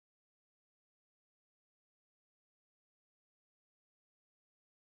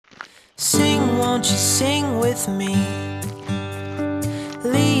Sing, won't you sing with me?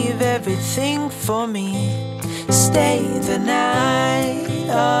 Leave everything for me. Stay the night,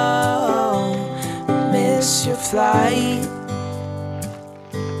 oh, miss your flight.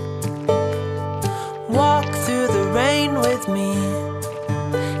 Walk through the rain with me.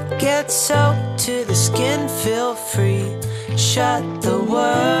 Get soaked to the skin, feel free. Shut the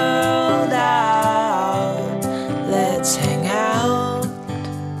world out, let's hang out.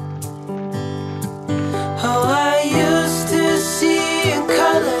 Oh, I used to see in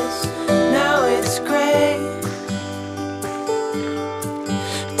colors, now it's gray.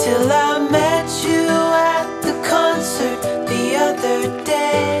 Till I met you at the concert the other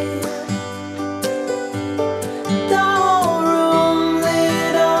day. The whole room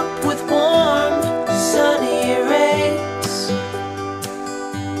lit up with warm, sunny rays.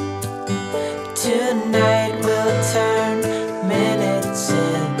 Tonight